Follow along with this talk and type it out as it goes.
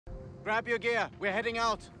Grab your gear. We're heading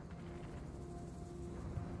out.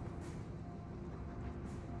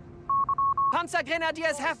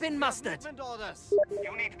 Panzergrenadiers have been mustered. Orders.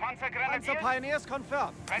 You need Panzergrenadiers? Panzer Pioneers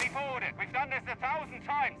confirmed. Ready for audit. We've done this 1,000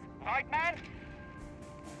 times. Right, man?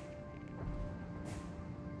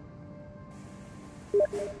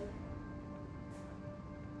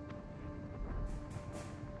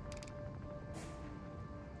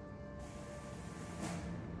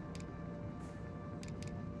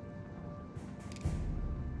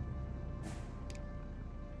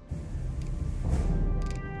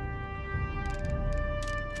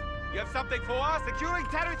 You have something for us? Securing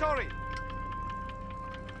territory!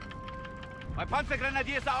 My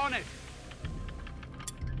Panzergrenadiers are on it!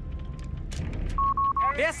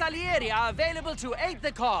 Bersaglieri are available to aid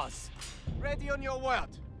the cause. Ready on your word.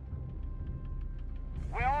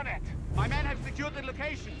 We're on it. My men have secured the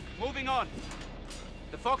location. Moving on.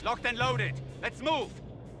 The fog locked and loaded. Let's move!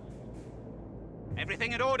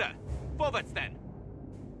 Everything in order. Forwards then.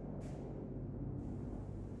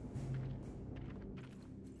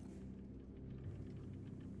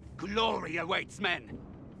 Glory awaits, men!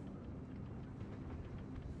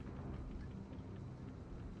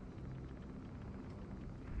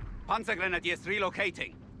 Panzergrenadiers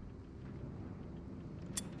relocating.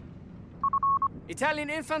 Italian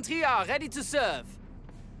infantry are ready to serve.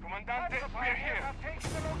 Commandante, we're here.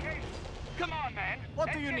 Come on, man.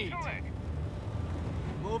 What do you need? It.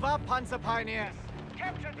 Move up, Panzer Pioneers.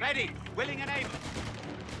 Capture Ready, willing and able.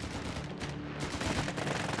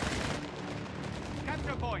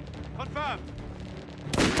 Capture point, confirmed.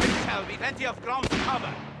 There shall be plenty of ground to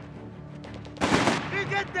cover. You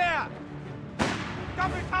get there!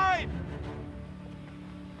 Double time!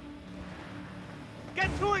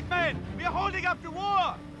 Get to it, men! We are holding up the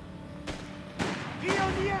war!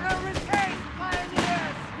 Pioniere retain,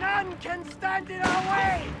 Pioneers! None can stand in our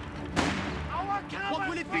way! Our cover. What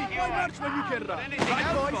will it be? One march when you can run. Anything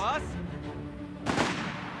else for us?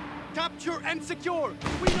 Capture and secure!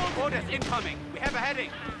 We know orders incoming! We have a heading!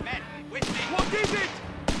 Men, with me! What is it?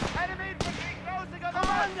 enemy infantry closing on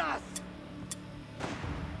Command us!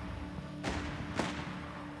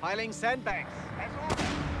 Piling sandbags.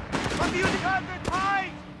 What do you have the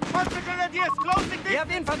tide? Panzergrenadiers closing We have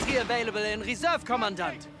infantry available in reserve,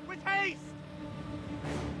 Commandant. with haste!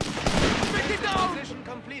 Take it down! Position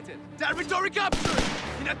completed. Territory captured!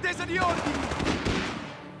 In attesa di ordini!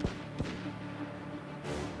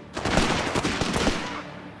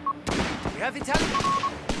 We have Italian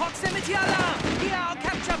proximity alarm. Near our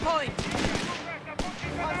capture point.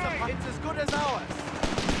 It's as good as ours.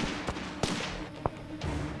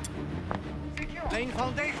 Laying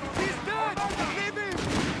foundation. He's dead! Leave him!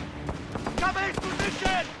 Cover his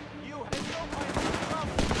position! You have no point of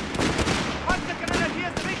trouble.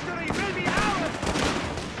 Panzergrenadiers victory will be ours!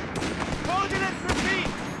 Coordinates repeat!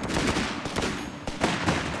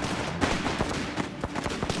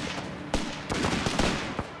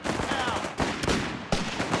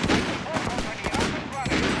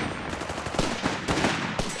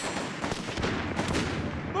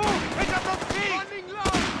 Move! Pick up those feet! Running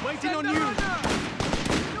low! Waiting on you!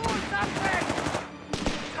 Do something!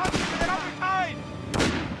 Touch the double time!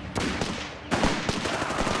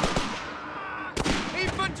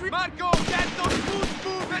 Infantry! Marco! Get those boots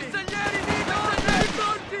moving! Bersaglieri need bersaglieri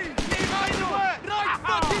pronti! Right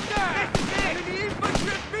fucking there! Enemy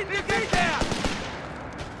infantry vindicated!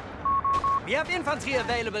 We have infantry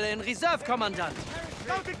available in reserve, Commandant.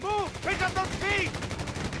 Celtic move! Pick up those feet!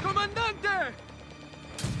 Comandante!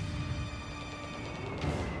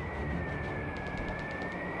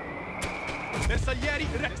 Bersaglieri,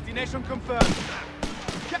 destination confirmed.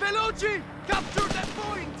 Veloci! Capture that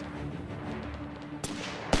point!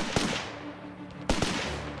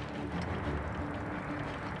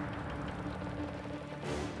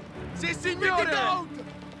 Si, signore! It out!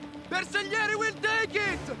 Bersaglieri will take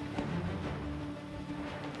it!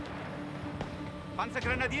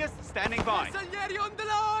 Panzergrenadiers standing by. Bersaglieri on the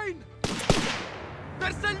line!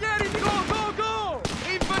 Bersaglieri, go, go, go!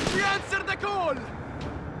 Infantry answer the call!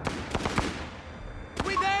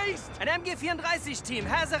 With haste! An MG-34 team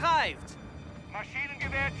has arrived.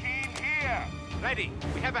 Maschinengewehr team here. Ready.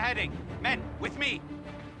 We have a heading. Men, with me.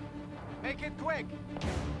 Make it quick.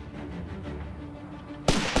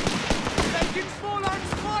 Taking small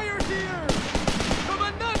arms fire here!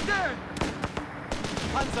 Comandante!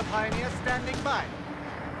 Panzer Pioneers standing by.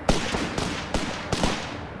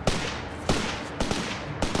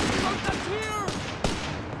 Contact here!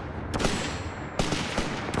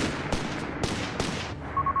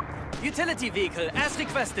 Utility vehicle as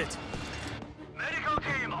requested. Medical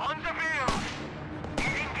team on the field.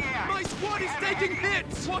 In gear. My squad is taking taking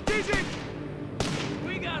hits! What is it?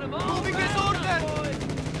 We got them all. Moving as ordered!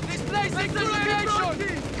 Displacing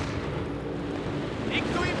communication!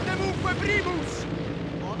 Incluim temuque primus!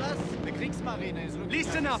 Orders? The Kriegsmarine is looking.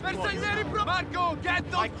 Listen up, boys. Marco, get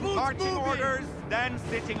those boots Marching moving! orders, then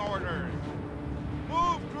sitting orders.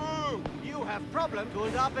 Move, crew! You have problem.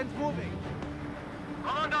 Tooled up and moving.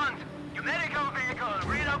 Commandant, medical vehicle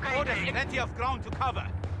relocating. Orders, plenty of ground to cover.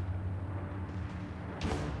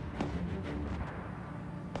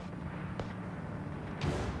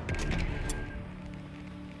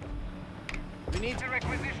 We need The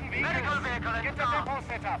requisition vehicle. Medical vehicle, get the depot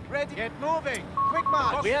set up. ready. Get moving. Quick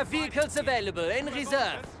march. We have vehicles available in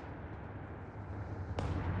reserve.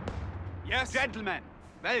 Yes, gentlemen.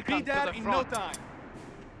 Welcome Be there to the in front. no time.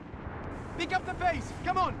 Pick up the pace.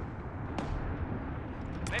 Come on.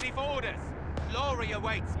 Ready for orders. Glory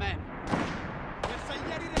awaits, men.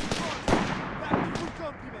 Bersaglieri reinforced. Back to full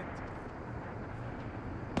complement.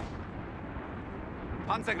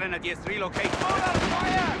 Panzergrenadiers relocate. Order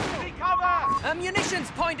fire! Recover! A munitions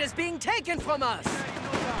point is being taken from us.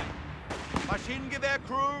 Maschinengewehr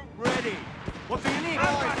crew ready. What do you need?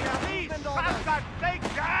 Please, faster,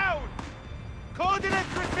 take down!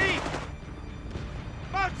 Coordinates received!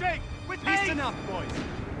 Marching! With Listen up, boys.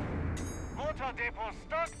 Motor depot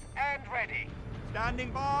stocked and ready.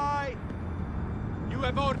 Standing by. You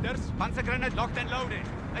have orders. Panzergrenade locked and loaded.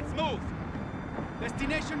 Let's move.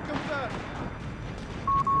 Destination confirmed.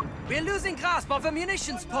 We're losing grasp of a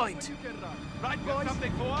munitions point. You can run. Right, boys.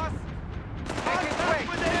 Something for us? Take it quick.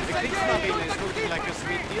 The Kriegsmarine is looking like a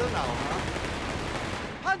sweet deal now,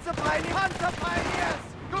 huh? Panzer pioneers!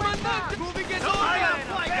 Commandant, moving as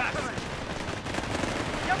ordered.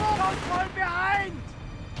 Don't fall behind!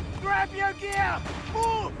 Grab your gear!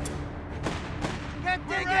 Move! Get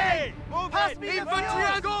digging! Move Pass it! me the Infantry,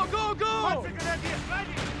 fuel! go, go, go! Panzergrenadiers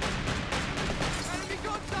ready! Enemy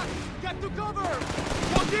contact! Get to cover!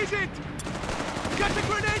 What is it? Get the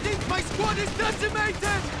grenading! My squad is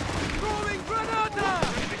decimated! Throwing granada!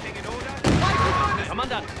 Everything in order? My command is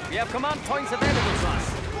Commandant, we have command points available to us.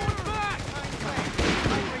 fall back!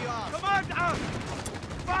 Command out!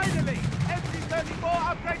 Finally!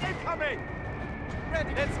 MC-34 upgrade incoming!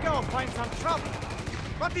 Ready. Let's go. Find some trouble.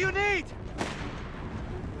 What do you need?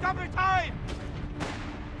 Double time!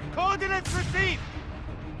 Coordinates received!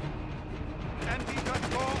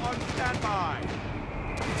 MT-34 on standby.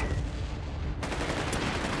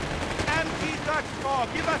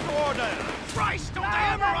 MT-34, give us orders! Christ, don't they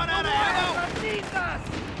ever run out of ammo! Needs us!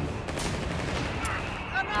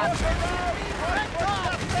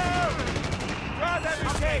 Grab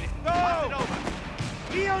everything! Go!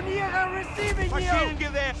 Pioniere receiving you!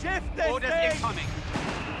 Maschinengewehr, shift this Orders thing! incoming!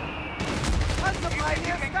 Panzer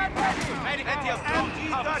pioneers, stand ready! Plenty of ground to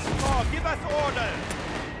cover. MT-34, give us orders!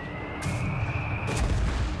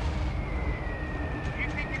 You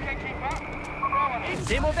think you can keep up?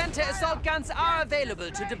 Semovente assault guns are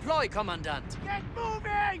available to deploy, Commandant. Get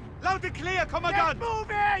moving! Loud and clear, Get Commandant!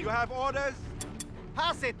 moving! You have orders?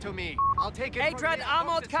 Pass it to me. I'll take it. A-Dread from here.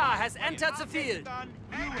 armored car has entered the field.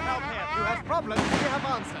 You help him. You have problems. We have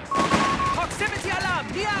answers. Proximity alarm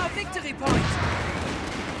near our victory point.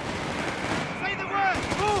 Say the word!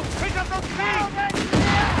 Move! Pick up those Loud feet! and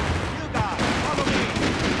clear! You guys, follow me!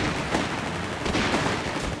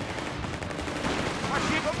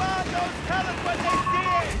 Machine commandos, tell us when they see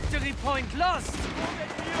it! Victory point lost.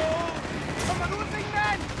 We're losing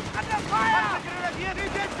men! Under fire! Here, you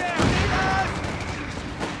get there! Lead us!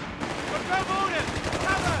 Control orders!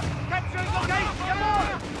 Cover! Capturing location! Come on!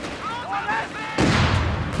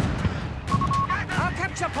 Our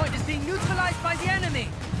capture point is being neutralized by the enemy.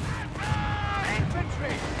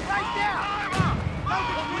 Infantry! Right there!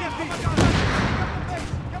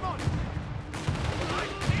 Come on!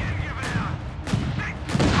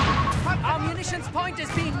 Our munitions point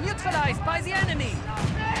is being neutralized by the enemy.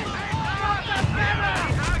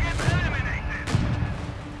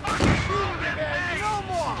 No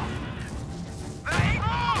more!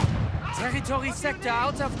 Territory sector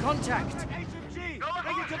out of contact. HMG!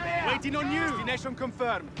 Bring it to bear! Waiting on you! Destination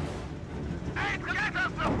confirmed. We'll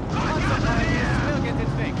get it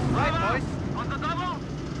fixed. Right, boys? On the double!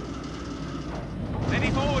 Ready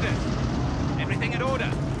for orders. Everything in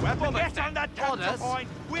order. Weapon get on that capture Orders. point.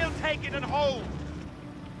 We'll take it and hold.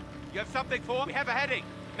 You have something for? We have a heading.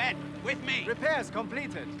 Men, with me. Repairs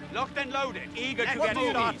completed. Locked and loaded. Eager to Let's get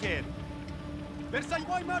move. started. Versailles,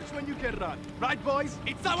 why march when you can run? Right, boys?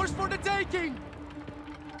 It's ours for the taking!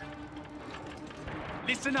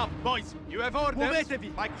 Listen up, boys. You have orders.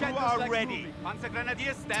 Muvetevi. My crew Get us are like ready. moving.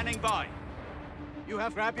 Panzergrenadiers standing by. You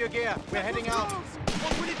have grab your gear. We're heading out.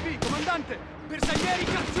 What will it be, Commandante? Bersaglieri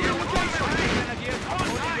capture location!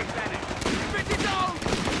 Spit it down!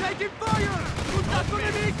 Taking fire! Contatto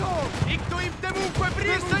nemico! Icto comunque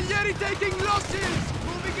prima! Bersaglieri taking losses!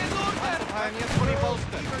 Moving in order! Pioneers fully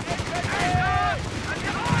bolstered.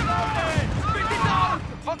 Spit it down!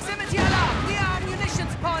 Proximity alarm near our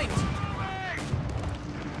munitions point.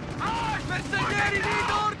 Bersaglieri need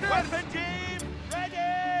order! Weapon team,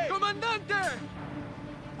 ready! Comandante!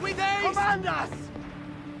 With ace! Command us!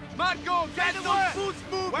 Marco, get those boots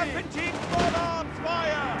moving! Weapon team, full arms,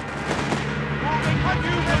 fire! Moving for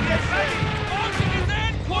new position!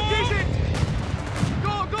 What is it?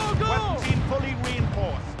 Go, go, go! Weapon team fully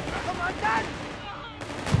reinforced. Commandant!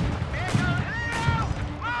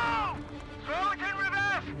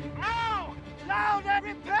 Loud and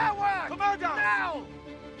repair work! Commander! Now!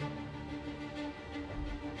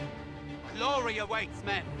 Glory awaits,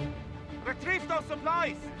 men. Retrieve those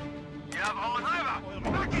supplies!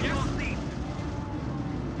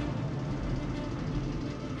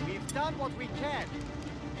 We've done what we can.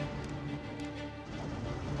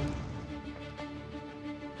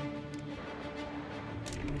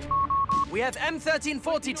 We have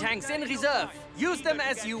M1340 tanks in reserve. Use them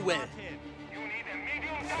as you will.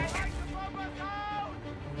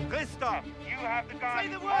 Christoph! You have the gun. Say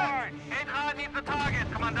the word! Eintracht needs the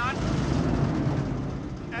target, Commandant.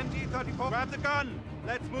 MG-34, grab the gun!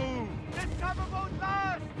 Let's move! This cover won't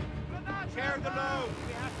last! Share the load!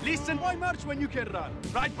 Listen, why march when you can run?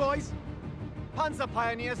 Right, boys? Panzer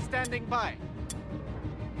pioneers standing by.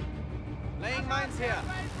 Laying mines here.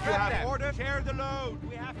 You Grab have them. order, share the load!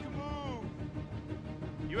 We have to move!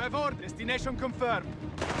 You have order. Destination confirmed.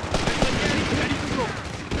 Bersaglieri ready to go.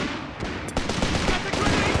 Get the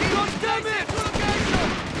grenade! God damn it!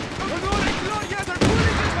 Onore Gloria, they're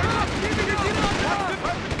pulling us back! Giving it in our hand!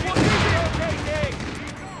 What is it?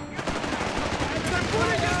 They're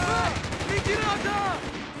pulling us back! Ritirata!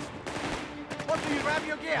 What do you grab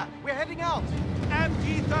your gear? We're heading out.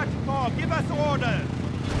 MG-34, give us orders!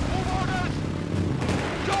 Move orders!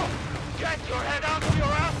 Go! Get your head out of your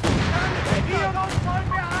ass! Here, don't fall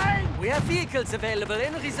behind! We have vehicles available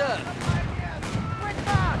in reserve. Quick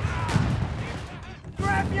march!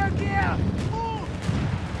 Grab your gear! Move!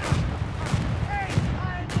 Haste,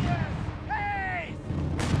 pioneers! Haste!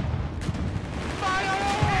 Fire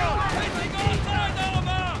all! Taking all side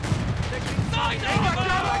armor! Side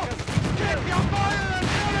armor! Keep your fire and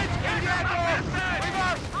courage, Indiana!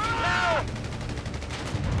 Reverse! Now!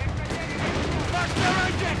 Back their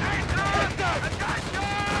engine!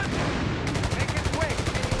 Attention! Make it quick.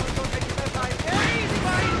 Anyone go take the side?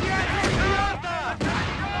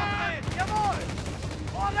 Jawohl!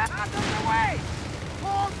 All out of the way!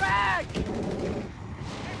 Fall back!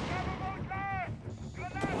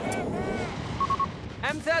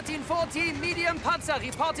 M1340 medium panzer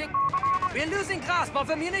reporting. We're losing grasp of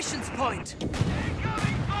a munitions point.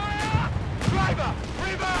 Incoming fire! Driver!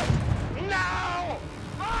 Reverse! Now!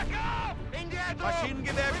 Marco! Indietro!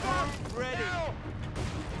 Maschinengewehr Korps ready! Now!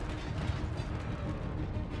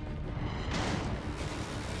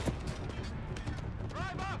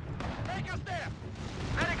 Driver! Take a step!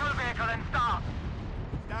 Medical vehicle and stop!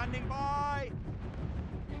 Standing by!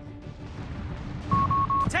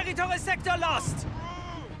 Territorial sector lost.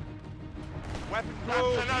 Weapon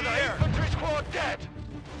crew That's another here! infantry squad dead!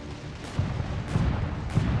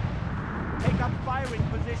 Take up firing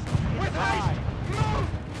positions With haste! Move!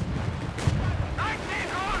 19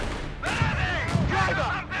 horse! Ready!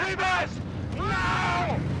 Driver! Reverse!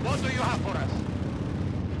 Now! What do you have for us?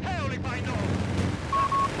 Hell if I know!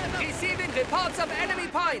 Receiving reports of enemy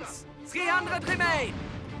points. 300 remain.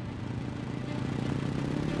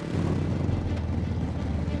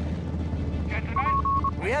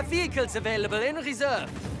 Gentlemen, We have vehicles available in reserve.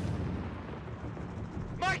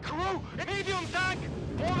 my crew! Medium tank!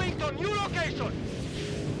 Moving to new location!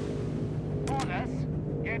 Orders?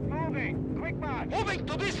 Get moving! Quick march! Moving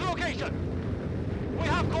to this location! We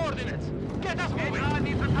have coordinates! Get us moving! Eintracht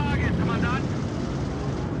needs a target, Commandant!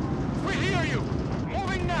 We hear you!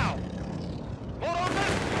 Moving now! More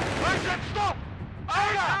orders! I said stop!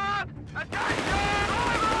 Order! Attention!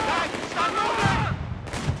 Tank, start moving!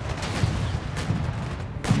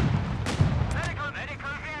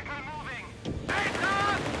 Medical vehicle moving!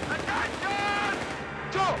 Eintracht! Attention!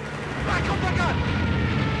 Joe! Back up the gun!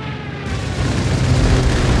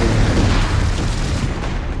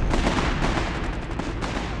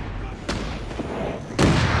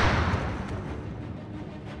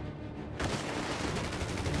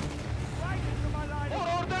 More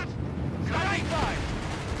orders! Standing by!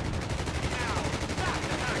 Now!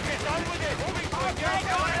 Get on with it! Moving to a gate!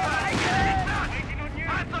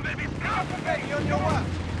 Hey, on your work.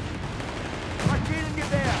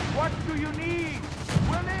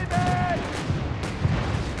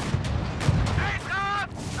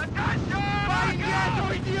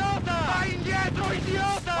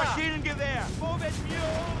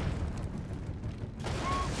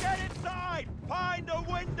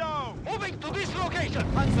 location.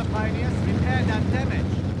 Panzer pioneers, repair that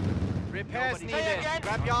damage. Repairs Say needed. again.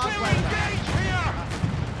 Grab your We're arms right back. engaged here.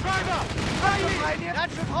 Driver, Bailey. That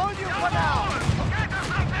should hold you for now. Get us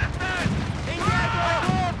some distance.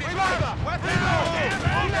 Driver,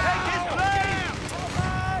 take his place.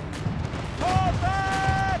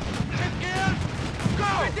 Forward. Shift gears. Go.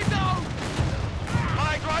 Bitte down!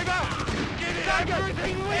 My driver, give it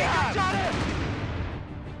everything we have. Got it.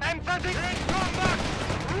 M30, come back.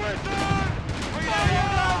 Return.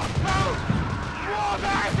 Move.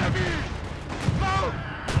 Water enemies. Move.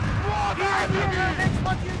 Water enemies. Fix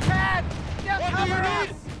what you can! Just What do cover you us!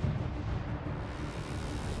 need?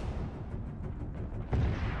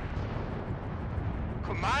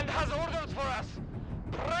 Command has orders for us.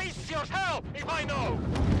 Brace yourself if I know.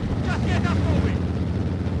 Just get us moving.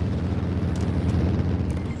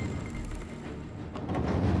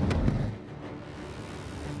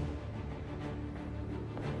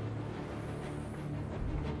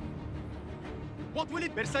 What will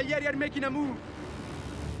it? Bersaglieri are making a move.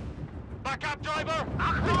 Back up, driver.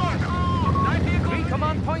 3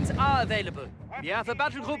 command points are available. We have a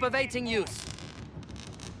battle group awaiting use.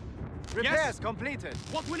 Repairs completed.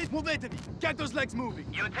 What will it? Muovetevi. Get those legs moving.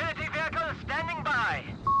 Utility vehicle standing by.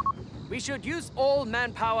 We should use all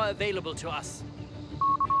manpower available to us.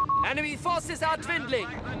 Enemy forces are dwindling.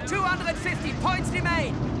 250 points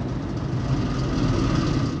remain.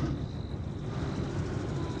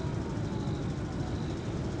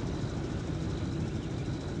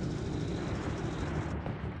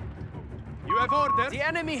 You have orders. The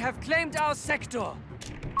enemy have claimed our sector.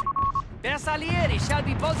 Bersaglieri shall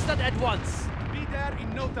be bolstered at once. Be there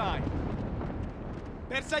in no time.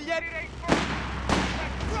 Bersaglieri.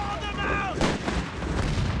 Throw them out!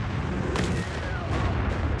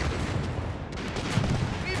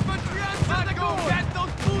 Infantry answer the goal. Get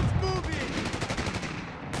those boots moving.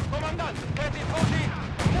 Commandant, 3040,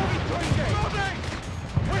 moving to engage. Moving!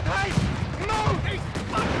 With haste! Move! These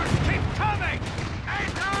fuckers keep coming!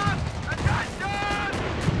 Attention! Attention!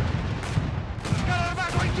 Get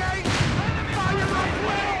back to engage! Fire right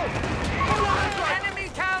wheel! Enemy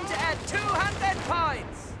count at 200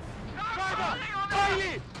 points. Driver!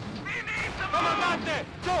 Bailey! Comandante!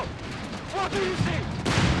 Go! What do you see?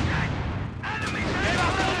 Enemy! Get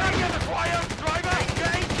out of the get acquired! Driver!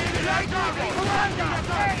 Engage! Get it out! Commander!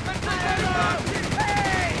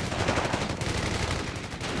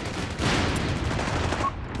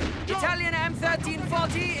 Italian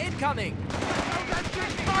M1340 incoming.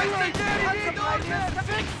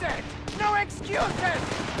 Fix it! No excuses!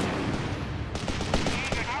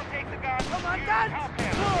 Commandant!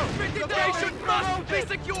 Location must be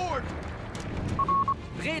secured.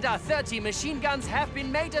 Breda 30 machine guns have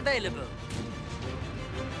been made available.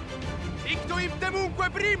 Icto im temunque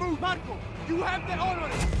primu. Marco, you have the honor.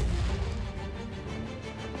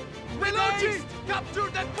 Veloci! Capture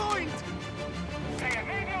that point!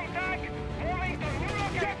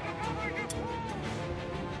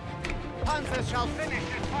 Panzers shall finish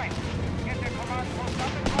this fight. Get the command post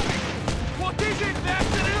up and running. What is it?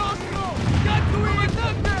 Master il nostro! Get to it!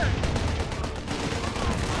 Thunder!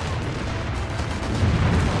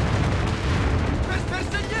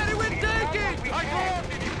 Bersaglieri will take it! I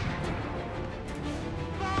coordinate you!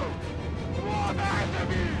 No! What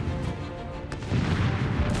enemy!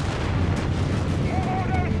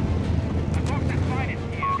 Orders! The box is fine, it's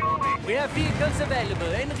here. We have vehicles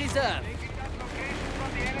available in reserve. Locations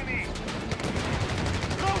from the enemy.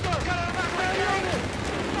 Closer! Get out of that way!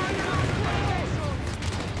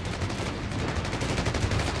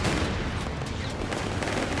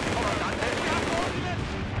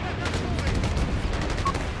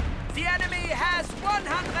 The enemy has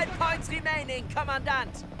 100 points remaining,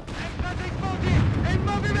 Commandant. In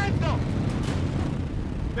movimento!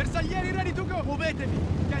 Bersaglieri ready to go! Muovetevi!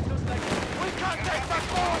 Get those legs. We can't take back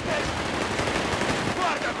more of this!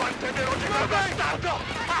 Guarda quanto è veloce bastardo!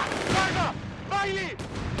 Ah! Driver! Bailey!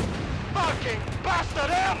 Fucking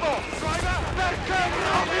bastard airborne! Driver! Perché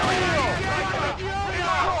proprio io!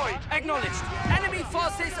 Destroyed! Acknowledged. Enemy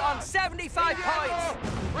forces on 75 points.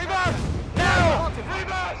 Reverse! Now!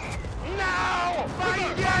 Reverse! Now!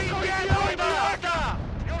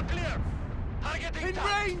 You're clear! Targeting In down.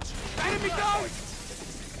 range! Enemy down!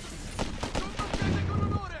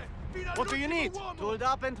 What do you need? Tooled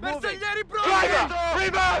up and moving. Bersaglieri pronti! Driver!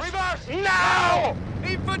 Reverse! Reverse! Now!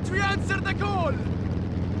 Infantry answer the call!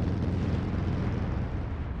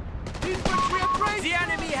 Infantry appraise! The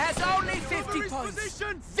enemy has only 50 Cover his points.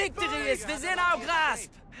 position! Victory is within our grasp.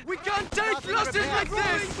 We can't take losses like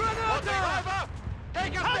this! Driver!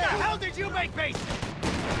 Take us How the there! hell did you make base?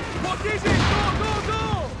 What is it? Go, go,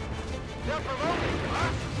 go! They're promoting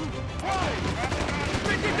us! Why?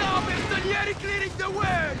 clearing the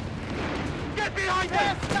way! Get behind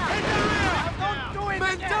them! In the rear! Don't do it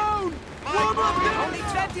Men again! down! Warm up down! Only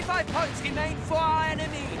 25 points remain for our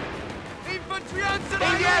enemy. Infantry answer!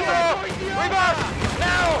 Indietro! Reverse!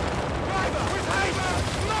 Now! Driver! With Haber!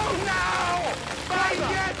 No! Now!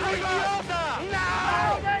 Indietro! Idiota!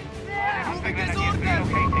 Now! Moving as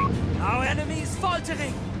ordered! Our enemy is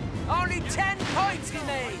faltering. Only 10 points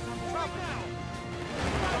remain.